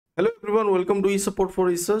Hello everyone, welcome to eSupport for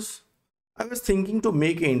Research. I was thinking to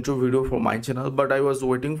make an intro video for my channel, but I was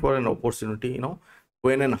waiting for an opportunity,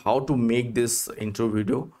 when and how to make this intro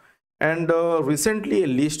video. And recently a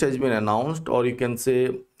list has been announced, or you can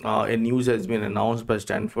say a news has been announced by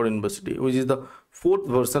Stanford University, which is the fourth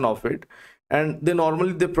version of it. And they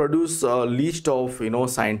produce a list of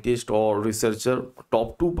scientists or researcher,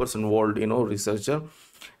 top 2% world researcher,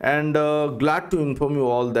 and glad to inform you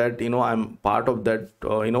all that I'm part of that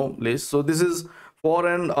list. So this is for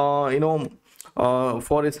an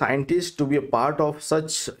for a scientist to be a part of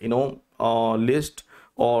such list,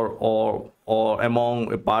 or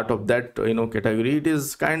among a part of that category. It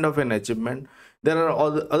is kind of an achievement. There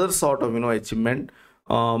are other sort of achievement,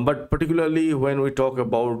 but particularly when we talk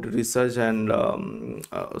about research and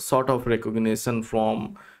sort of recognition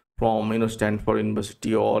from Stanford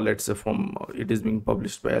University, or let's say from it is being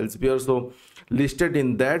published by elsewhere, so listed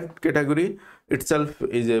in that category itself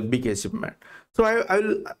is a big achievement. So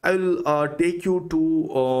I'll take you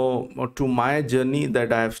to my journey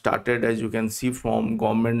that I have started, as you can see, from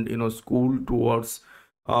government school towards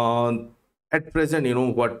uh, at present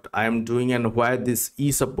what I am doing and why this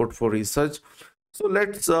e-support for research. So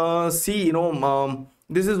let's see,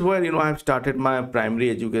 this is where I have started my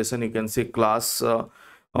primary education, you can say class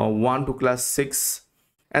 1 to class 6.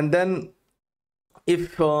 And then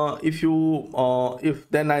if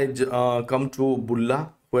then I come to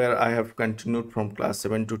Bulla, where I have continued from class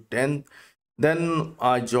 7 to 10. Then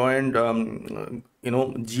I joined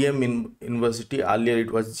GM in university. Earlier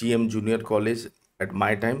it was GM Junior College at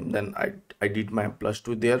my time. Then I did my plus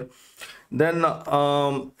 2 there. Then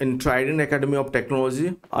in Trident Academy of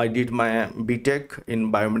Technology, I did my BTech in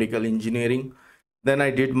biomedical engineering. Then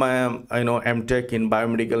I did my MTech in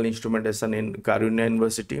biomedical instrumentation in Karunya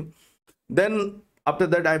University. Then after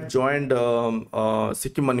that, I've joined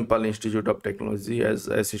Sikkim Manipal Institute of Technology as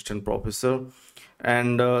assistant professor,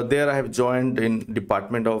 and there I have joined in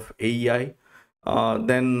department of AEI.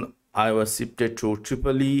 Then I was shifted to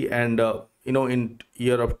Triple E, and in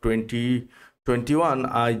year of 2021,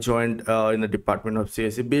 I joined in the department of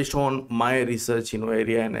CSE. Based on my research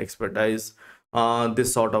area and expertise,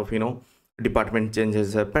 this sort of department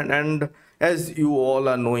changes happened. And as you all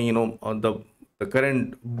are knowing, the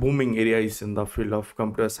current booming area is in the field of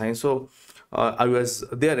computer science. So I was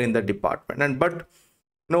there in the department, and but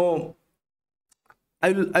no,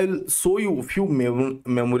 I'll show you a few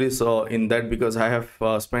memories in that, because I have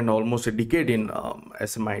spent almost a decade in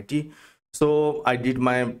SMIT. So I did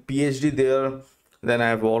my PhD there. Then I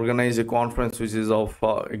have organized a conference which is of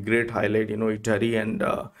a great highlight, Italy, and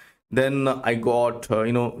then I got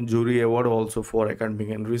jury award also for academic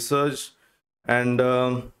and research. And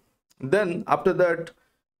then after that,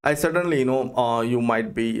 I suddenly you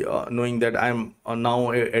might be knowing that I'm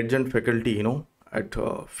now a adjunct faculty at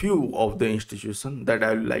a few of the institution that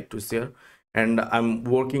I would like to share. And I'm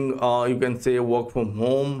working, you can say, work from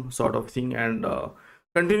home sort of thing, and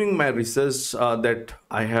continuing my research that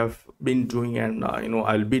I have been doing, and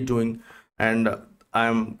I'll be doing. And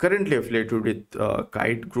I'm currently affiliated with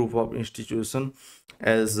KITE group of institution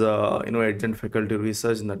as adjunct faculty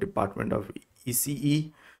research in the department of ECE.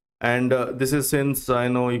 And this is since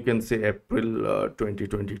you can say April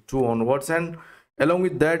 2022 onwards. And along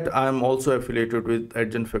with that, I'm also affiliated with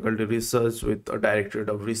adjunct faculty research with a directorate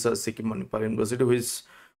of research, Sikkim Manipal University, which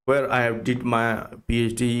where I have did my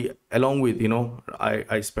PhD. Along with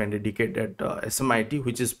I spent a decade at SMIT,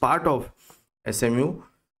 which is part of SMU.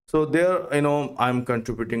 So there I'm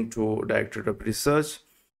contributing to directorate of research.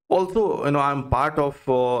 Also I'm part of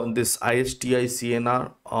this ISTI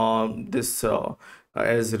CNR, this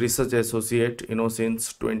as research associate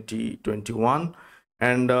since 2021.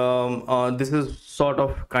 And this is sort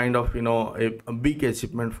of kind of a big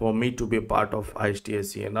achievement for me to be a part of ISTI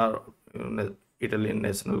CNR, Italian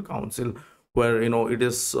National Council, where it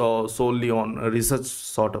is solely on a research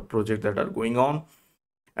sort of project that are going on.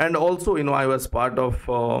 And also I was part of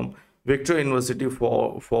Victoria University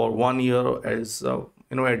for 1 year as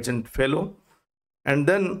adjunct fellow. And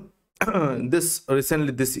then this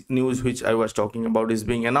recently, this news which I was talking about is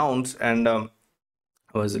being announced, and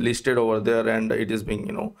was listed over there, and it is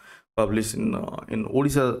being published in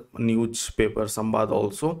Odisha newspaper Sambad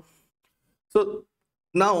also. So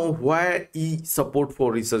now, why e-support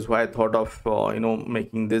for research? Why I thought of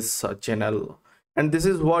making this channel? And this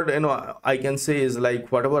is what I can say is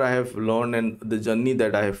like whatever I have learned and the journey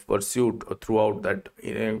that I have pursued throughout that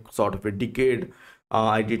sort of a decade.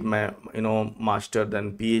 I did my master,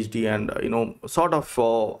 then PhD, and sort of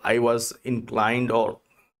I was inclined, or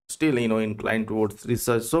still inclined towards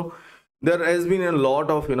research. So there has been a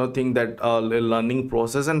lot of thing that learning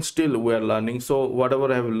process, and still we are learning. So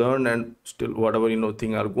whatever I have learned, and still whatever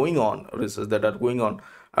thing are going on, research that are going on,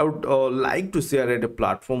 I would like to share at a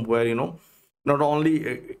platform where not only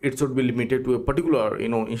it should be limited to a particular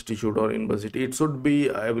institute or university, it should be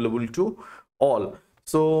available to all.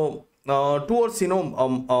 So towards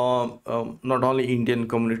not only Indian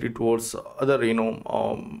community, towards other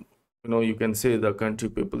you can say the country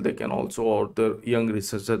people, they can also, or the young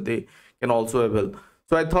researcher, they can also avail.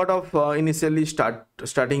 So I thought of initially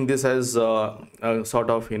starting this as a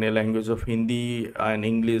sort of in a language of Hindi and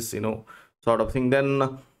English, sort of thing.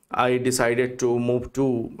 Then I decided to move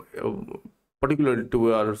to particularly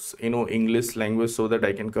towards English language, so that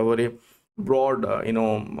I can cover a broad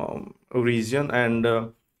region. And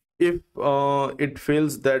if it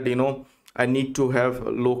feels that I need to have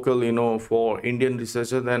local for Indian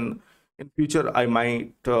researcher, then in future I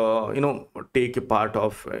might take a part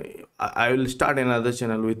of I will start another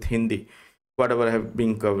channel with Hindi, whatever I have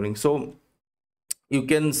been covering. So you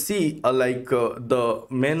can see the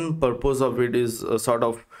main purpose of it is sort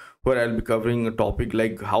of where I'll be covering a topic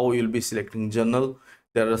like how you'll be selecting journal.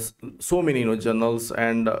 There are so many journals,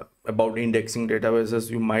 and about indexing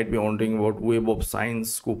databases. You might be wondering about Web of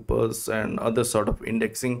Science, Scopus, and other sort of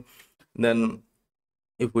indexing. Then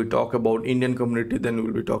if we talk about Indian community, then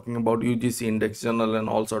we'll be talking about UGC index journal and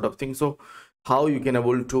all sort of things. So how you can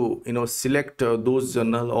able to select those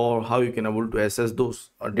journal, or how you can able to assess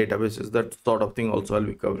those databases, that sort of thing also I'll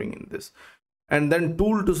be covering in this. And then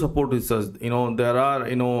tool to support research, there are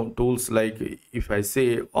tools like, if I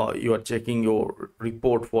say you are checking your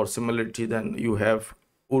report for similarity, then you have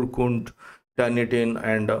Urkund, Turnitin,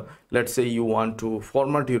 and let's say you want to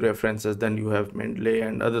format your references, then you have Mendeley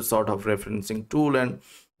and other sort of referencing tool. And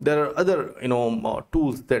there are other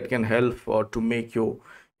tools that can help to make you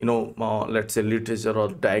let's say literature or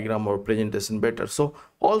diagram or presentation better. So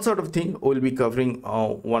all sort of thing we'll be covering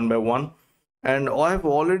one by one. And I have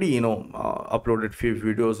already uploaded few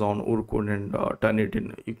videos on Urkund and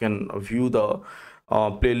Turnitin. You can view the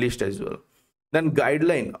playlist as well. Then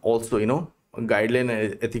guideline also, guideline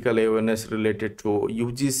ethical awareness related to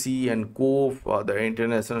UGC and COAF, the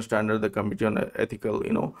international standard, the Committee on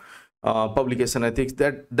Ethical publication ethics,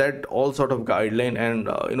 that all sort of guideline and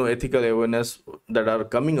ethical awareness that are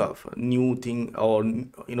coming up, new thing, or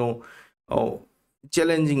uh,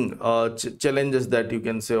 challenging challenges that you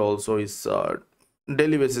can say also is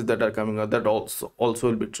daily basis that are coming up, that also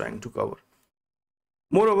will be trying to cover.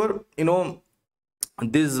 Moreover,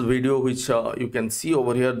 this video which you can see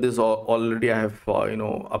over here, this already I have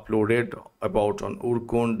uploaded about on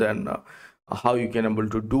Urkund. Then how you can able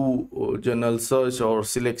to do journal search or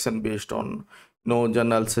selection based on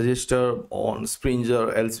journal suggester on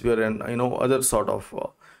Springer, elsewhere, and other sort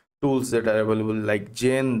of tools that are available like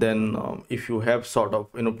Jane. Then if you have sort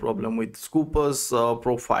of problem with Scopus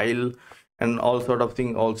profile and all sort of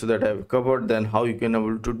thing also that I've covered. Then how you can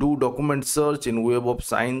able to do document search in Web of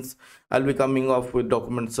Science, I'll be coming off with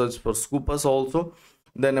document search for Scopus also.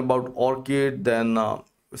 Then about ORCID, then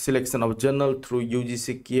selection of journal through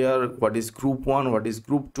UGC care, what is group 1, what is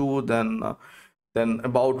group 2. Then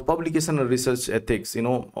about publication and research ethics,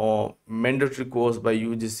 mandatory course by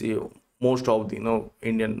UGC. Most of the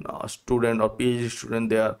Indian student or PhD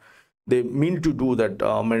student, they mean to do that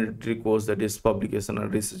mandatory course, that is publication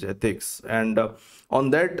and research ethics. And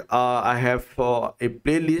on that I have a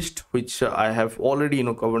playlist which I have already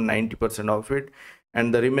covered 90% of it,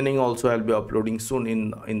 and the remaining also I'll be uploading soon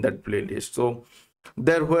in that playlist. So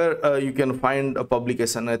there where you can find a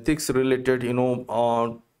publication ethics related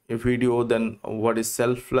a video. Then what is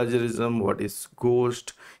self-plagiarism, what is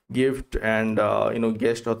ghost, gift, and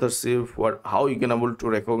guest authorship, how you can able to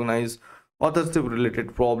recognize authorship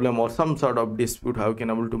related problem or some sort of dispute, how you can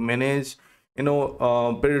able to manage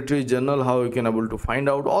predatory journal, how you can able to find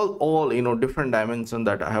out all different dimensions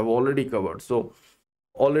that I have already covered. So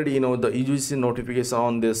already the UGC notification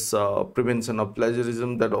on this prevention of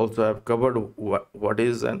plagiarism, that also have covered what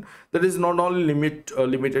is. And that is not only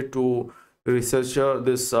limited to researcher,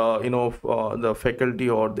 this the faculty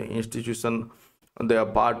or the institution, they are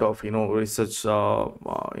part of research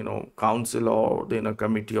council or the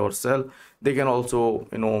committee or cell. They can also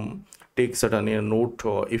take certain note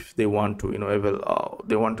if they want to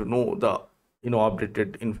they want to know the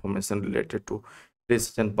updated information related to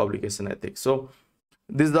research and publication ethics. So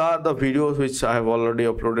these are the videos which I have already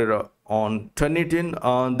uploaded on Turnitin.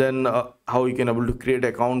 Then how you can able to create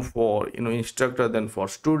account for instructor, then for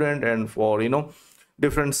student, and for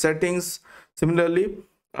different settings. Similarly,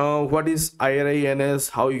 what is IRINS,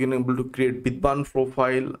 how you can able to create Bitban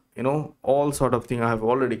profile, all sort of thing I have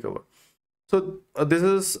already covered. So this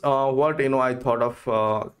is what I thought of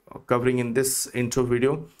covering in this intro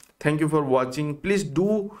video. Thank you for watching. Please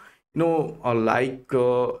do like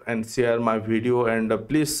and share my video, and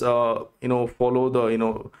please follow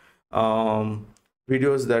the um,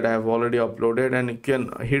 videos that I have already uploaded, and you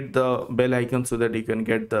can hit the bell icon so that you can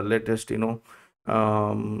get the latest information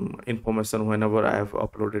whenever I have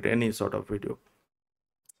uploaded any sort of video.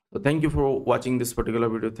 So thank you for watching this particular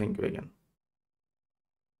video. Thank you again.